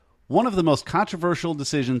One of the most controversial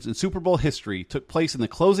decisions in Super Bowl history took place in the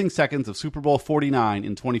closing seconds of Super Bowl 49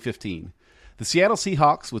 in 2015. The Seattle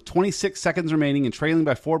Seahawks, with 26 seconds remaining and trailing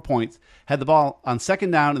by 4 points, had the ball on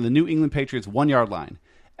second down in the New England Patriots' 1-yard line.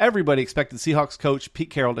 Everybody expected Seahawks coach Pete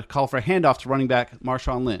Carroll to call for a handoff to running back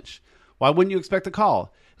Marshawn Lynch. Why wouldn't you expect a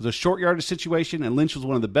call? It was a short yardage situation, and Lynch was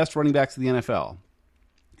one of the best running backs in the NFL.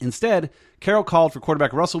 Instead, Carroll called for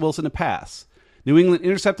quarterback Russell Wilson to pass. New England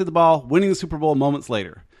intercepted the ball, winning the Super Bowl moments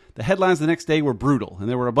later. The headlines the next day were brutal, and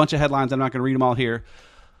there were a bunch of headlines. I'm not going to read them all here.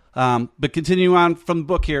 But continuing on from the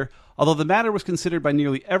book here, although the matter was considered by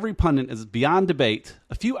nearly every pundit as beyond debate,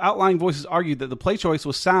 a few outlying voices argued that the play choice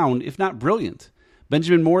was sound, if not brilliant.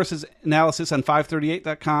 Benjamin Morris's analysis on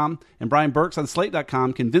 538.com and Brian Burke's on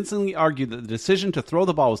Slate.com convincingly argued that the decision to throw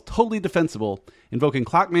the ball was totally defensible, invoking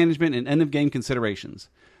clock management and end-of-game considerations.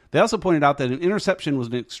 They also pointed out that an interception was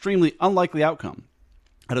an extremely unlikely outcome.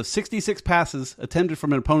 Out of 66 passes attempted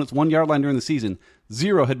from an opponent's 1-yard line during the season,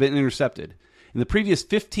 0 had been intercepted. In the previous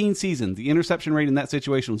 15 seasons, the interception rate in that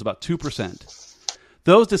situation was about 2%.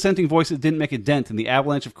 Those dissenting voices didn't make a dent in the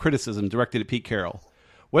avalanche of criticism directed at Pete Carroll.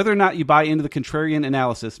 Whether or not you buy into the contrarian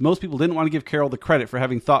analysis, most people didn't want to give Carroll the credit for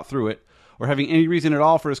having thought through it or having any reason at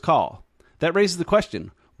all for his call. That raises the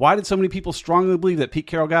question, why did so many people strongly believe that Pete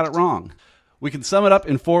Carroll got it wrong? We can sum it up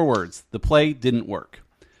in 4 words. The play didn't work.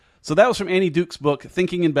 So that was from Annie Duke's book,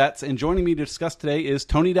 Thinking in Bets, and joining me to discuss today is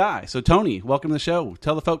Tony Dye. So Tony, welcome to the show.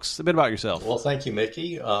 Tell the folks a bit about yourself. Well, thank you,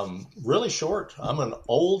 Mickey. Really short. I'm an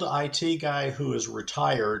old IT guy who is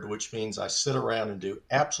retired, which means I sit around and do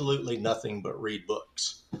absolutely nothing but read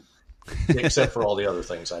books, except for all the other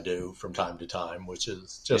things I do from time to time, which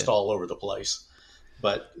is just all over the place.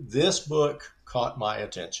 But this book caught my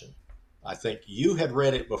attention. I think you had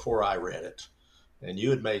read it before I read it, and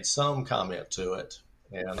you had made some comment to it.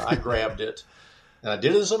 And I grabbed it, and I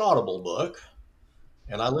did it as an Audible book,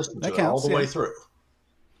 and I listened to it all the way through.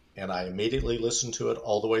 And I immediately listened to it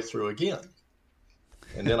all the way through again.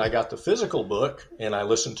 And then I got the physical book, and I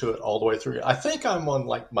listened to it all the way through. I think I'm on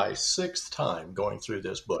like my 6th time going through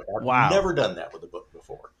this book. I've never done that with a book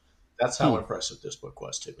before. That's how impressive this book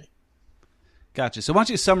was to me. Gotcha. So why don't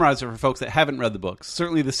you summarize it for folks that haven't read the book?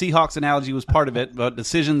 Certainly the Seahawks analogy was part of it, about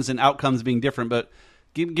decisions and outcomes being different. But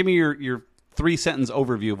give me your 3-sentence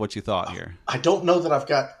overview of what you thought here. I don't know that I've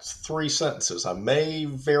got 3 sentences. I may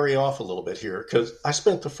vary off a little bit here because I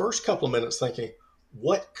spent the first couple of minutes thinking,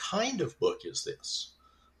 what kind of book is this?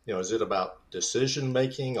 Is it about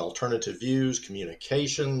decision-making, alternative views,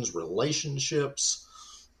 communications, relationships,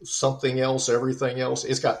 something else, everything else?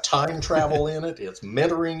 It's got time travel in it. It's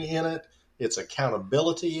mentoring in it. It's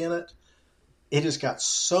accountability in it. It has got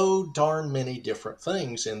so darn many different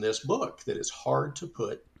things in this book that it's hard to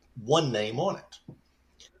put one name on it.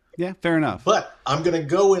 Yeah, fair enough. But I'm going to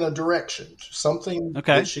go in a direction, something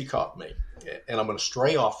that she caught me. And I'm going to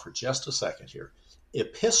stray off for just a second here.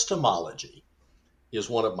 Epistemology is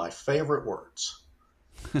one of my favorite words,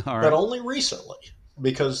 but only recently,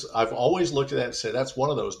 because I've always looked at that and said, that's one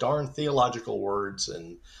of those darn theological words,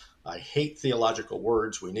 and I hate theological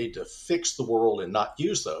words. We need to fix the world and not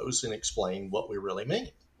use those and explain what we really mean.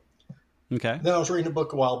 Okay. Then I was reading a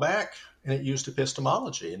book a while back, and it used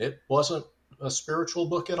epistemology, and it wasn't a spiritual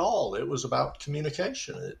book at all. It was about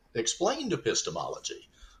communication. It explained epistemology.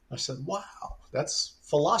 I said, wow, that's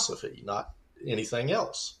philosophy, not anything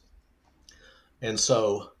else. And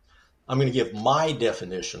so I'm going to give my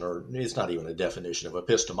definition, or it's not even a definition of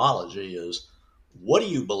epistemology, is what do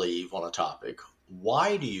you believe on a topic?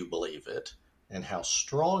 Why do you believe it? And how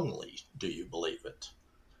strongly do you believe it?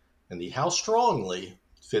 And the how strongly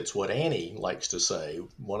fits what Annie likes to say.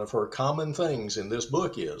 One of her common things in this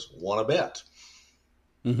book is, want to bet.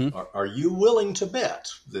 Mm-hmm. Are you willing to bet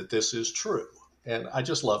that this is true? And I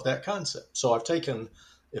just love that concept. So I've taken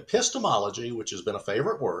epistemology, which has been a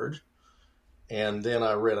favorite word, and then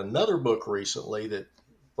I read another book recently that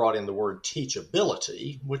brought in the word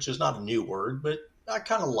teachability, which is not a new word, but I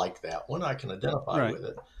kind of like that one. I can identify with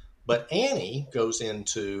it. But Annie goes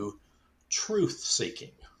into truth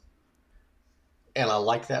seeking. And I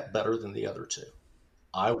like that better than the other two.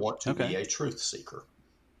 I want to be a truth seeker.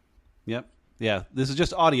 Yep. Yeah. This is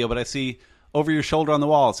just audio, but I see over your shoulder on the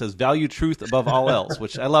wall, it says value truth above all else,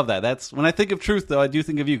 which I love that. That's when I think of truth, though, I do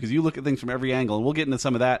think of you because you look at things from every angle, and we'll get into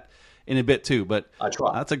some of that in a bit too. But I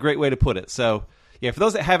try. That's a great way to put it. So, yeah, for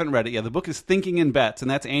those that haven't read it, the book is Thinking in Bets,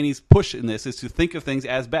 and that's Annie's push in this, is to think of things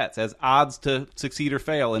as bets, as odds to succeed or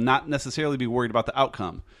fail, and not necessarily be worried about the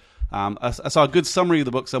outcome. I saw a good summary of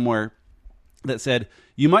the book somewhere that said,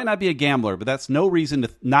 you might not be a gambler, but that's no reason to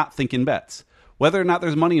not think in bets. Whether or not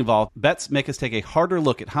there's money involved, bets make us take a harder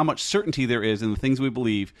look at how much certainty there is in the things we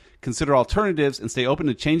believe, consider alternatives, and stay open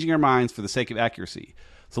to changing our minds for the sake of accuracy.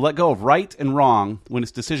 So let go of right and wrong when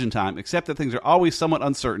it's decision time, accept that things are always somewhat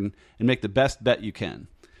uncertain, and make the best bet you can.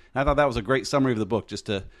 And I thought that was a great summary of the book, just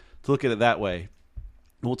to look at it that way.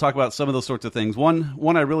 And we'll talk about some of those sorts of things.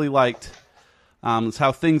 One I really liked is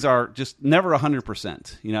how things are just never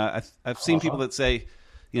 100%. You know, I've seen people that say,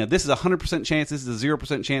 you know, this is a 100% chance, this is a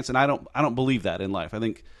 0% chance, and I don't believe that in life.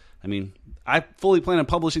 I fully plan on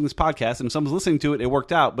publishing this podcast, and if someone's listening to it, it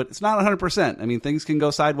worked out, but it's not 100%. I mean, things can go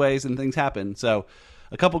sideways and things happen. So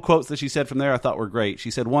a couple quotes that she said from there I thought were great. She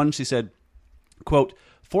said, quote,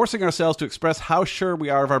 forcing ourselves to express how sure we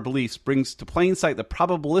are of our beliefs brings to plain sight the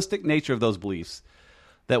probabilistic nature of those beliefs,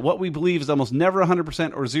 that what we believe is almost never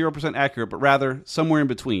 100% or 0% accurate, but rather somewhere in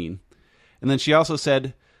between. And then she also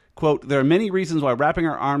said, quote, there are many reasons why wrapping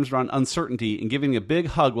our arms around uncertainty and giving a big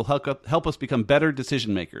hug will help us become better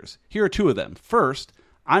decision makers. Here are two of them. First,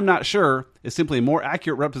 I'm not sure is simply a more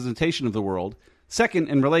accurate representation of the world. Second,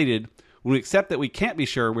 and related, when we accept that we can't be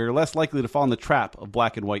sure, we are less likely to fall in the trap of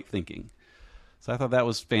black and white thinking. So I thought that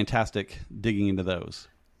was fantastic, digging into those.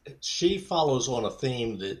 She follows on a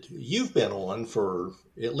theme that you've been on for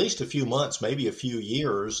at least a few months, maybe a few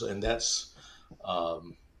years, and that's...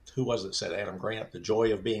 who was it said, Adam Grant, the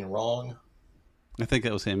joy of being wrong? I think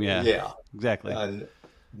that was him, yeah. Yeah. Exactly. And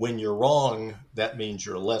when you're wrong, that means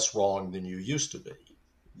you're less wrong than you used to be.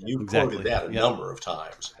 You quoted that a number of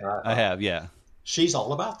times. I have, yeah. She's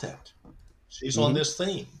all about that. She's on this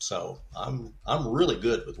theme. So I'm really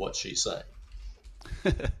good with what she's saying.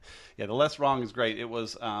 Yeah, the less wrong is great. It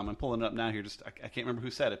was, I'm pulling it up now here, I can't remember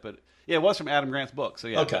who said it, but yeah, it was from Adam Grant's book. So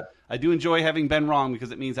yeah, okay. I do enjoy having been wrong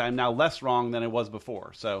because it means I'm now less wrong than I was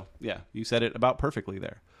before. So yeah, you said it about perfectly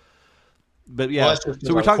there. But yeah, well,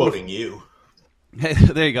 so we're talking quoting you.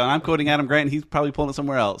 There you go. I'm quoting Adam Grant, and he's probably pulling it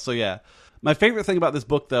somewhere else. So yeah, my favorite thing about this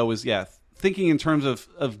book though is thinking in terms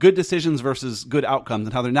of good decisions versus good outcomes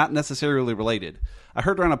and how they're not necessarily related. I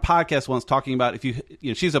heard her on a podcast once talking about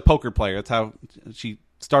she's a poker player. That's how she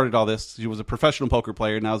started all this. She was a professional poker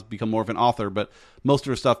player, now has become more of an author, but most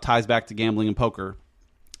of her stuff ties back to gambling and poker.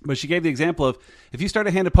 But she gave the example of if you start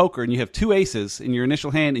a hand of poker and you have two aces in your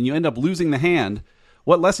initial hand and you end up losing the hand,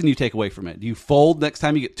 what lesson do you take away from it? Do you fold next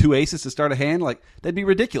time you get two aces to start a hand? Like, that'd be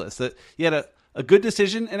ridiculous. That you had a good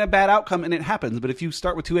decision and a bad outcome, and it happens. But if you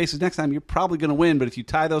start with two aces next time, you're probably going to win. But if you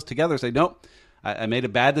tie those together and say, nope, I made a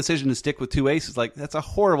bad decision to stick with two aces, like, that's a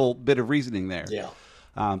horrible bit of reasoning there. Yeah.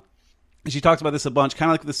 She talks about this a bunch,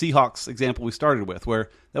 kind of like the Seahawks example we started with,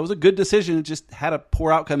 where that was a good decision. It just had a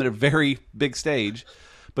poor outcome at a very big stage.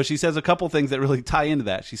 But she says a couple things that really tie into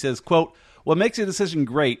that. She says, quote, what makes a decision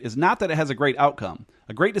great is not that it has a great outcome.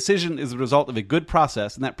 A great decision is the result of a good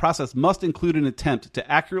process, and that process must include an attempt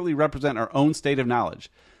to accurately represent our own state of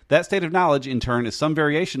knowledge. That state of knowledge, in turn, is some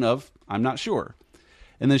variation of, I'm not sure.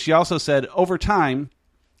 And then she also said, over time,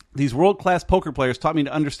 these world-class poker players taught me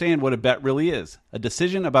to understand what a bet really is, a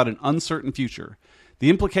decision about an uncertain future. The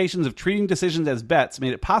implications of treating decisions as bets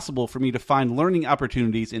made it possible for me to find learning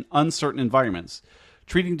opportunities in uncertain environments.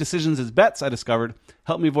 Treating decisions as bets, I discovered,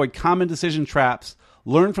 helped me avoid common decision traps,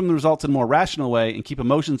 learn from the results in a more rational way, and keep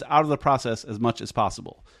emotions out of the process as much as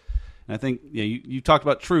possible. And I think you talked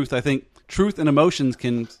about truth. I think truth and emotions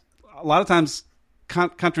can, a lot of times,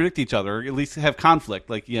 contradict each other, or at least have conflict.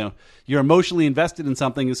 Like, you're emotionally invested in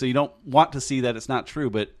something, and so you don't want to see that it's not true,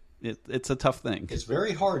 but it's a tough thing. It's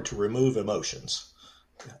very hard to remove emotions.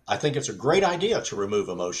 I think it's a great idea to remove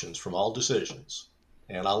emotions from all decisions.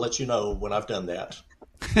 And I'll let you know when I've done that.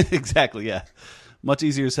 Exactly, yeah. Much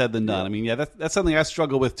easier said than done. I mean, that's something I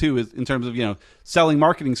struggle with too, is in terms of, selling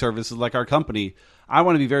marketing services like our company. I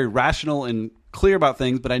want to be very rational and clear about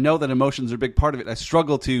things, but I know that emotions are a big part of it. I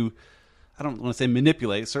struggle to, I don't want to say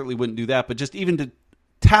manipulate, certainly wouldn't do that, but just even to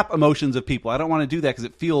tap emotions of people. I don't want to do that because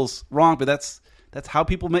it feels wrong, but that's how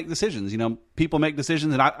people make decisions. People make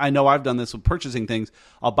decisions, and I know I've done this with purchasing things.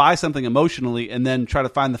 I'll buy something emotionally and then try to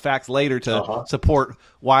find the facts later to support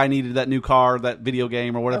why I needed that new car, that video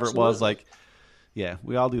game, or whatever it was. Like, yeah,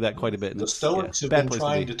 we all do that quite a bit. The Stoics have been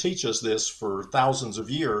trying to teach us this for thousands of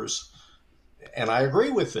years, and I agree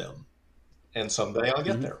with them. And someday I'll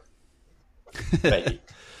get there. Maybe.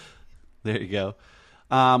 There you go.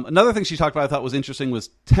 Another thing she talked about I thought was interesting was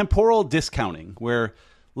temporal discounting, where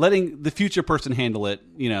letting the future person handle it,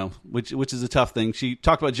 which is a tough thing. She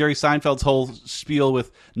talked about Jerry Seinfeld's whole spiel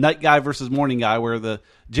with night guy versus morning guy, where the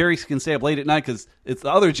Jerry can stay up late at night because it's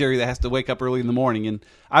the other Jerry that has to wake up early in the morning. And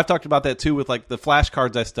I've talked about that too with like the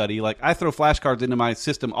flashcards I study. Like I throw flashcards into my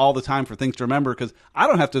system all the time for things to remember because I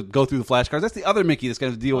don't have to go through the flashcards. That's the other Mickey that's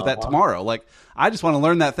going to deal with that tomorrow. Like I just want to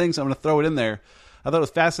learn that thing, so I'm going to throw it in there. I thought it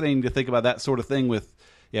was fascinating to think about that sort of thing with,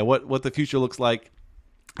 what the future looks like.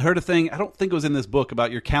 I heard a thing, I don't think it was in this book,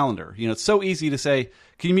 about your calendar. It's so easy to say,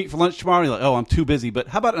 can you meet for lunch tomorrow? And you're like, oh, I'm too busy. But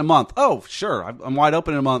how about in a month? Oh, sure, I'm wide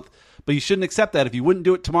open in a month. But you shouldn't accept that. If you wouldn't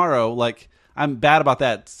do it tomorrow, like, I'm bad about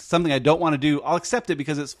that. It's something I don't want to do. I'll accept it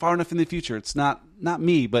because it's far enough in the future. It's not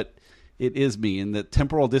me, but it is me. And the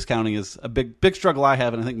temporal discounting is a big struggle I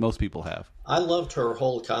have, and I think most people have. I loved her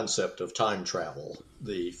whole concept of time travel.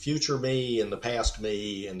 The future me and the past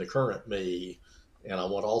me and the current me. And I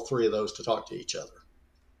want all three of those to talk to each other.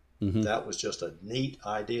 Mm-hmm. That was just a neat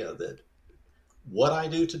idea that what I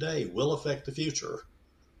do today will affect the future.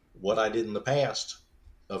 What I did in the past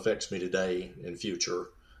affects me today and future,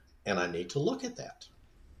 and I need to look at that.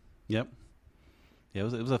 Yep. Yeah,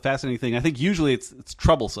 it was a fascinating thing. I think usually it's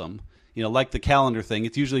troublesome, like the calendar thing.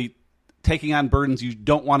 It's usually taking on burdens you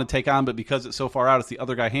don't want to take on, but because it's so far out, it's the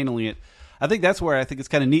other guy handling it. I think that's where I think it's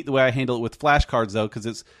kind of neat the way I handle it with flashcards, though, because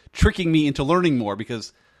it's tricking me into learning more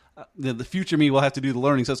because the future me will have to do the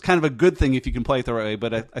learning. So it's kind of a good thing if you can play it the right way,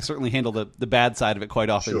 but I certainly handle the bad side of it quite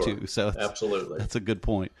often, too. So absolutely. That's a good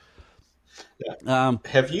point. Yeah.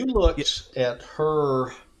 Have you looked at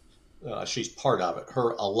her, she's part of it,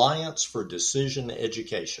 her Alliance for Decision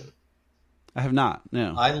Education? I have not,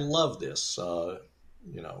 no. I love this,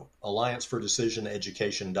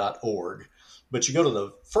 alliancefordecisioneducation.org. But you go to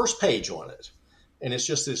the first page on it, and it's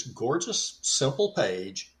just this gorgeous, simple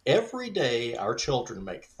page. Every day, our children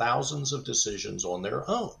make thousands of decisions on their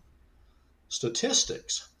own.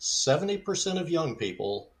 Statistics, 70% of young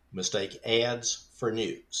people mistake ads for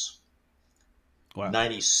news. Wow.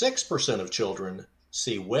 96% of children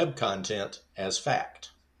see web content as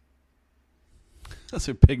fact. Those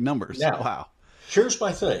are big numbers. Now, wow. Here's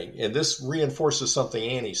my thing, and this reinforces something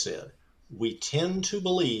Annie said. We tend to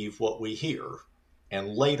believe what we hear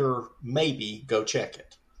and later maybe go check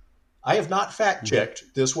it. I have not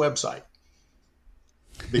fact-checked this website.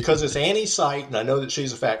 Because it's Annie's site and I know that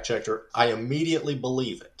she's a fact-checker, I immediately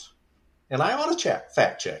believe it. And I ought to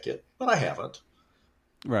fact-check it, but I haven't.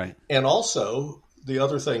 Right. And also, the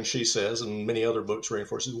other thing she says, and many other books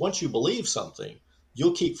reinforce, is once you believe something,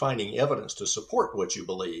 you'll keep finding evidence to support what you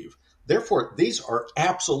believe. Therefore, these are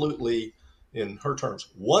absolutely, in her terms,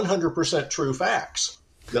 100% true facts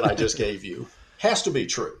that I just gave you. Has to be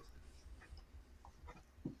true.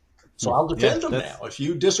 So I'll defend them now. If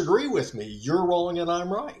you disagree with me, you're wrong and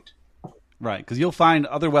I'm right. Right, because you'll find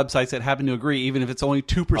other websites that happen to agree, even if it's only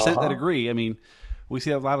 2% that agree. I mean, we see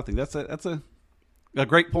a lot of things. That's a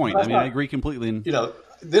great point. I agree completely.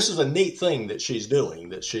 This is a neat thing that she's doing,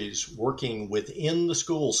 that she's working within the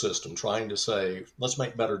school system, trying to say, let's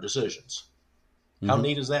make better decisions. How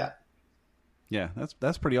neat is that? Yeah,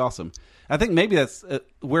 that's pretty awesome. I think maybe that's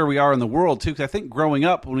where we are in the world, too, because I think growing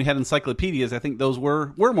up, when we had encyclopedias, I think those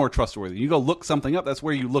were more trustworthy. You go look something up, that's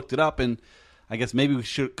where you looked it up, and I guess maybe we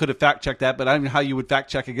could have fact-checked that, but I don't know how you would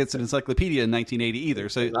fact-check against an encyclopedia in 1980 either,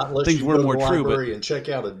 so things were more true. But and check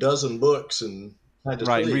out a dozen books and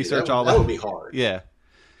research all that. That would be hard. Yeah.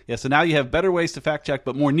 Yeah, so now you have better ways to fact-check,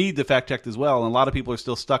 but more need to fact-check as well, and a lot of people are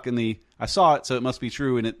still stuck in I saw it, so it must be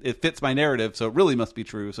true, and it fits my narrative, so it really must be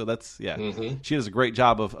true. So that's, She does a great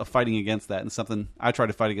job of fighting against that, and something I try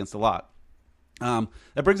to fight against a lot.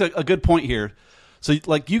 That brings a good point here. So,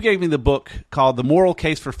 like, you gave me the book called The Moral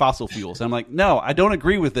Case for Fossil Fuels. And I'm like, no, I don't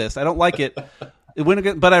agree with this. I don't like it.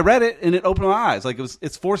 But I read it, and it opened my eyes. Like,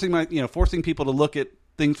 it's forcing people to look at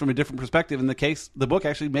things from a different perspective. In the book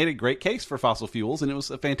actually made a great case for fossil fuels, and it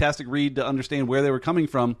was a fantastic read to understand where they were coming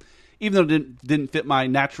from, even though it didn't fit my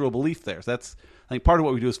natural belief there. So that's, I think, part of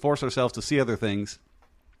what we do is force ourselves to see other things.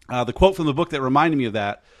 The quote from the book that reminded me of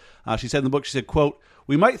that, she said in the book, she said, quote,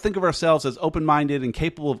 "We might think of ourselves as open-minded and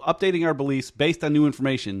capable of updating our beliefs based on new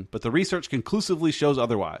information, but the research conclusively shows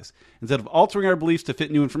otherwise. Instead of altering our beliefs to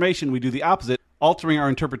fit new information, we do the opposite, altering our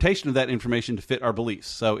interpretation of that information to fit our beliefs."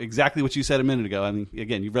 So exactly what you said a minute ago. I mean,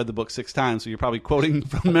 again, you've read the book 6 times, so you're probably quoting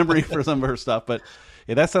from memory for some of her stuff. But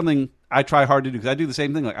yeah, that's something I try hard to do, because I do the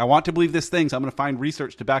same thing. Like, I want to believe this thing, so I'm going to find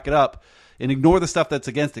research to back it up and ignore the stuff that's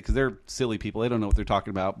against it, because they're silly people. They don't know what they're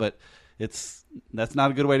talking about. But that's not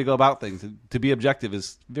a good way to go about things. To be objective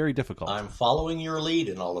is very difficult. I'm following your lead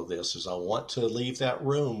in all of this, as I want to leave that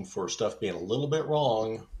room for stuff being a little bit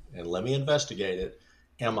wrong and let me investigate it.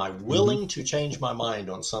 Am I willing to change my mind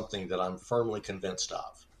on something that I'm firmly convinced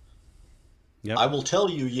of? Yep. I will tell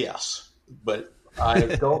you yes, but I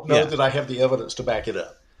don't know Yeah. that I have the evidence to back it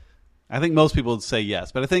up. I think most people would say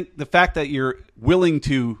yes, but I think the fact that you're willing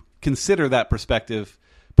to consider that perspective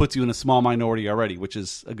puts you in a small minority already, which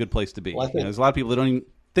is a good place to be. Well, I think there's a lot of people that don't even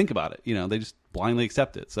think about it. They just blindly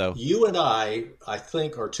accept it. So you and I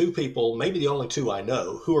think, are two people, maybe the only two I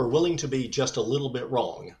know, who are willing to be just a little bit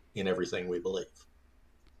wrong in everything we believe.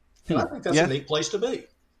 And I think that's a neat place to be.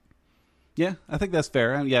 Yeah, I think that's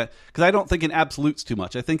fair. Yeah, because I don't think in absolutes too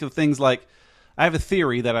much. I think of things like, I have a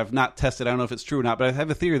theory that I've not tested. I don't know if it's true or not, but I have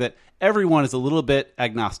a theory that everyone is a little bit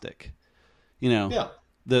agnostic. Yeah.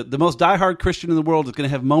 The most diehard Christian in the world is going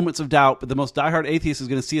to have moments of doubt, but the most diehard atheist is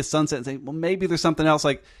going to see a sunset and say, well, maybe there's something else.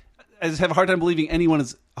 Like, I just have a hard time believing anyone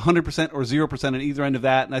is 100% or 0% on either end of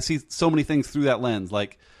that. And I see so many things through that lens.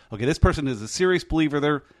 Like, okay, this person is a serious believer.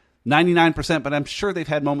 They're 99%, but I'm sure they've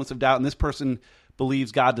had moments of doubt. And this person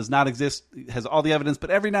believes God does not exist, has all the evidence,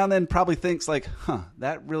 but every now and then probably thinks like,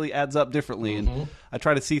 that really adds up differently. And I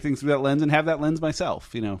try to see things through that lens and have that lens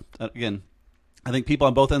myself. Again, I think people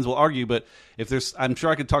on both ends will argue, but I'm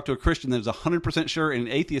sure I could talk to a Christian that is 100% sure and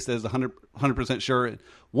an atheist that is 100% sure. And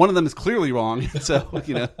one of them is clearly wrong. So,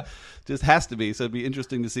 just has to be. So it'd be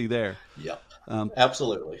interesting to see there. Yeah,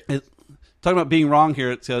 absolutely. Talking about being wrong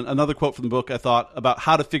here, it's another quote from the book I thought about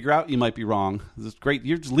how to figure out you might be wrong. This is great.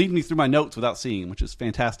 You're just leading me through my notes without seeing, which is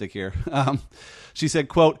fantastic here. She said,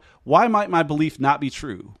 quote, "Why might my belief not be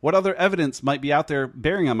true? What other evidence might be out there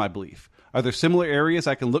bearing on my belief? Are there similar areas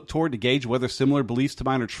I can look toward to gauge whether similar beliefs to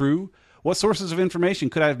mine are true? What sources of information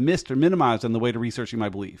could I have missed or minimized on the way to researching my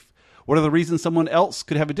belief? What are the reasons someone else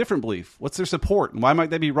could have a different belief? What's their support, and why might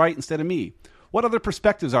they be right instead of me? What other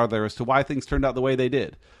perspectives are there as to why things turned out the way they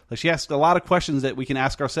did?" Like, she asked a lot of questions that we can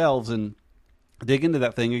ask ourselves and dig into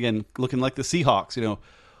that thing. Again, looking like the Seahawks,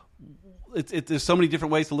 there's so many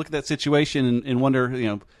different ways to look at that situation and wonder,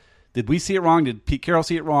 did we see it wrong? Did Pete Carroll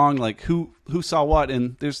see it wrong? Like, who saw what?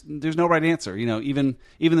 And there's no right answer. Even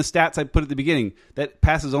the stats I put at the beginning, that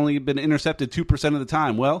pass has only been intercepted 2% of the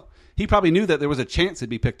time. Well, he probably knew that there was a chance it'd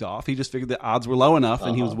be picked off. He just figured the odds were low enough,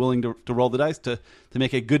 and he was willing to roll the dice to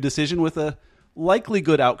make a good decision with a likely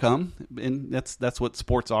good outcome. And that's what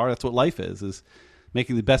sports are. That's what life is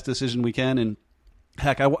making the best decision we can. And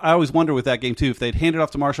heck, I always wonder with that game too, if they'd handed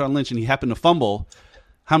off to Marshawn Lynch and he happened to fumble,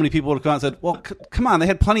 how many people would have come out and said, well, come on, they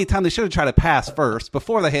had plenty of time. They should have tried to pass first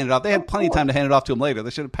before they handed it off. They had plenty of time to hand it off to him later.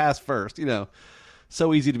 They should have passed first.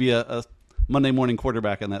 So easy to be a Monday morning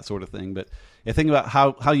quarterback on that sort of thing. But think about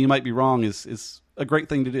how you might be wrong is a great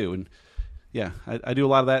thing to do. And yeah, I do a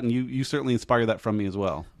lot of that, and you certainly inspire that from me as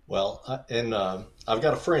well. Well, I've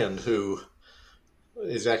got a friend who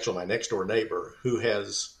is actually my next door neighbor who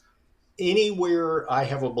has, anywhere I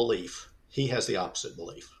have a belief, he has the opposite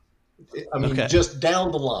belief. I mean, just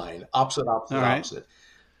down the line, opposite.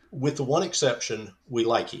 With the one exception, we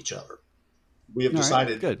like each other. We have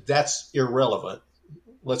decided that's irrelevant.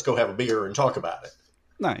 Let's go have a beer and talk about it.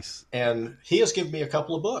 Nice. And he has given me a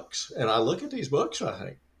couple of books, and I look at these books and I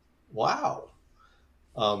think, wow.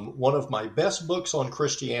 One of my best books on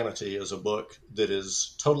Christianity is a book that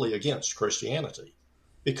is totally against Christianity,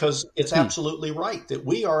 because it's absolutely right that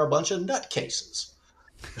we are a bunch of nutcases.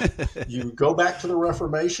 You go back to the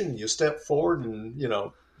Reformation, you step forward, and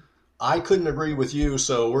I couldn't agree with you,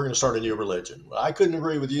 so we're going to start a new religion. I couldn't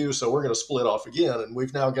agree with you, so we're going to split off again, and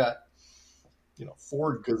we've now got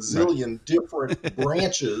 4 gazillion different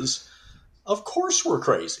branches. Of course, we're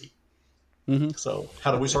crazy. Mm-hmm. So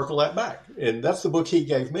how do we circle that back? And that's the book he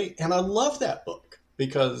gave me. And I love that book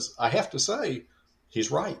because I have to say,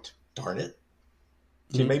 he's right. Darn it.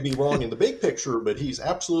 He may be wrong in the big picture, but he's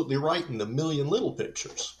absolutely right in the million little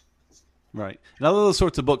pictures. Right. And I love those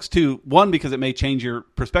sorts of books, too. One, because it may change your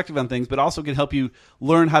perspective on things, but also can help you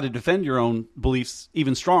learn how to defend your own beliefs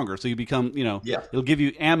even stronger. So you become, it'll give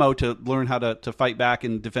you ammo to learn how to fight back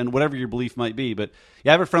and defend whatever your belief might be. But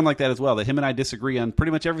I have a friend like that as well, that him and I disagree on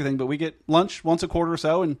pretty much everything, but we get lunch once a quarter or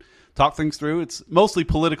so and talk things through. It's mostly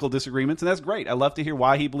political disagreements, and that's great. I love to hear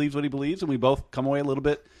why he believes what he believes, and we both come away a little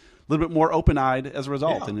bit more open-eyed as a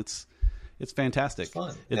result. Yeah. And it's fantastic.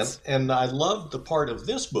 It's fun. And I loved the part of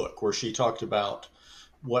this book where she talked about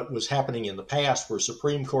what was happening in the past, where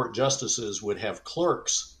Supreme Court justices would have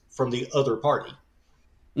clerks from the other party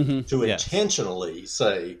to intentionally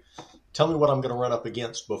say, tell me what I'm going to run up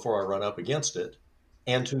against before I run up against it,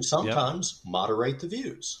 and to sometimes moderate the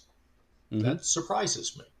views. That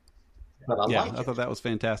surprises me. But I thought that was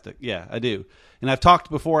fantastic. Yeah, I do. And I've talked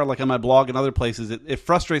before, like on my blog and other places, it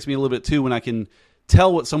frustrates me a little bit too when I can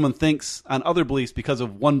tell what someone thinks on other beliefs because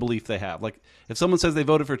of one belief they have. Like if someone says they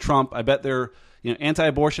voted for Trump, I bet they're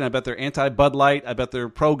anti-abortion. I bet they're anti-Bud Light. I bet they're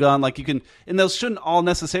pro-gun. Like you can, and those shouldn't all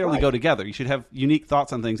necessarily go together. You should have unique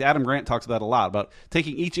thoughts on things. Adam Grant talks about that a lot, about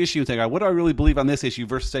taking each issue and saying, what do I really believe on this issue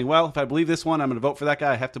versus saying, well, if I believe this one, I'm going to vote for that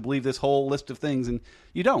guy. I have to believe this whole list of things. And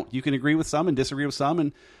you don't. You can agree with some and disagree with some.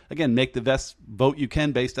 And again, make the best vote you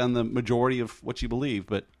can based on the majority of what you believe.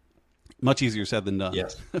 But much easier said than done.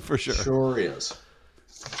 Yes, for sure. Sure is.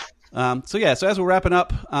 So as we're wrapping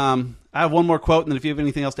up, I have one more quote, and then if you have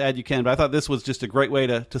anything else to add, you can. But I thought this was just a great way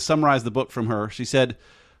to summarize the book from her. She said,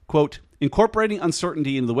 quote, "Incorporating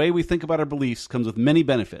uncertainty into the way we think about our beliefs comes with many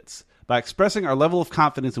benefits. By expressing our level of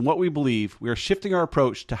confidence in what we believe, we are shifting our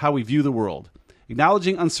approach to how we view the world.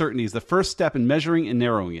 Acknowledging uncertainty is the first step in measuring and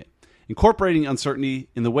narrowing it. Incorporating uncertainty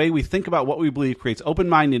in the way we think about what we believe creates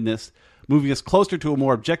open-mindedness, moving us closer to a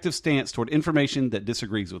more objective stance toward information that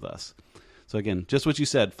disagrees with us." So again, just what you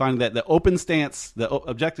said, finding that the open stance, that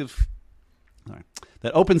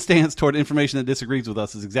open stance toward information that disagrees with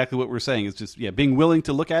us is exactly what we're saying. It's just being willing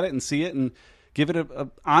to look at it and see it and give it a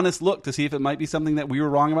honest look to see if it might be something that we were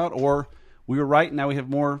wrong about or we were right. And now we have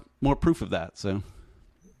more proof of that. So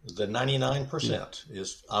the 99%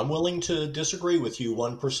 is I'm willing to disagree with you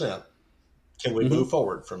 1%. Can we move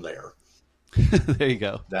forward from there? There you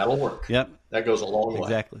go. That'll work. Yep. That goes a long way.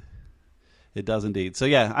 Exactly. It does indeed. So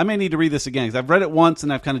I may need to read this again because I've read it once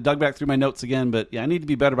and I've kind of dug back through my notes again. But I need to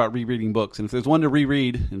be better about rereading books. And if there's one to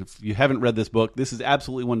reread, and if you haven't read this book, this is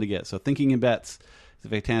absolutely one to get. So Thinking in Bets is a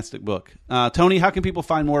fantastic book. Tony, how can people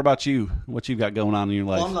find more about you, what you've got going on in your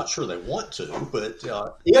life? Well, I'm not sure they want to, but if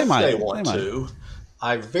they want to,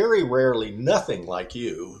 I very rarely, nothing like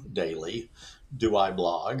you, daily, do I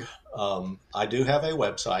blog. I do have a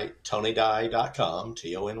website, tonydye.com,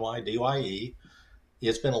 TONYDYE.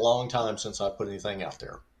 It's been a long time since I put anything out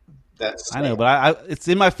there. I know, but it's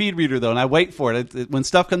in my feed reader, though, and I wait for it. When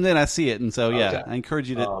stuff comes in, I see it. And so, Okay. I encourage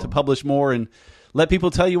you to publish more and let people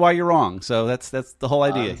tell you why you're wrong. So that's the whole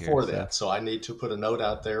idea here. For that. So I need to put a note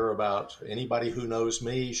out there about anybody who knows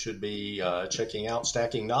me should be checking out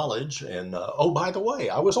Stacking Knowledge. And, by the way,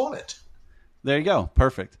 I was on it. There you go.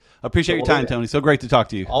 Perfect. I appreciate your time, Tony. So great to talk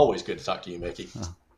to you. Always good to talk to you, Mickey.